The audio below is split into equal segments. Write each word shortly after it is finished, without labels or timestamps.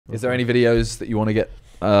Is there any videos that you want to get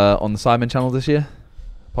on the Sidemen channel this year?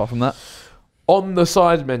 Apart from that, on the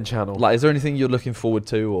Sidemen channel, like, is there anything you're looking forward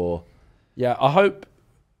to, or? Yeah, I hope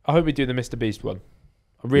we do the Mr. Beast one.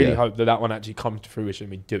 I really hope that one actually comes to fruition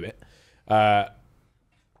and we do it. I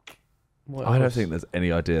don't think there's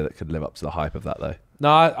any idea that could live up to the hype of that, though. No,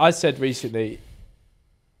 I said recently,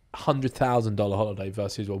 $100,000 holiday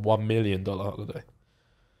versus a $1 million holiday.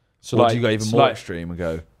 So or do you go even more extreme and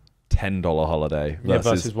go $10 holiday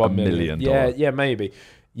versus $1 million? Yeah, maybe.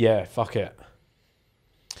 Yeah, fuck it.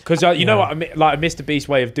 Because you know what I mean, like a Mr. Beast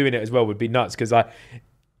way of doing it as well would be nuts. Because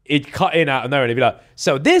it'd cut in out of nowhere and it'd be like,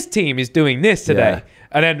 so this team is doing this today,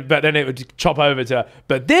 but then it would chop over to,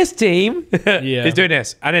 but this team is doing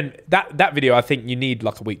this, and then that video, I think you need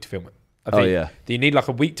like a week to film it. I think that you need like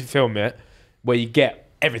a week to film it where you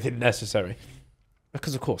get everything necessary.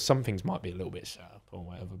 Because of course some things might be a little bit set up or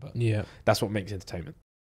whatever, but that's what makes entertainment.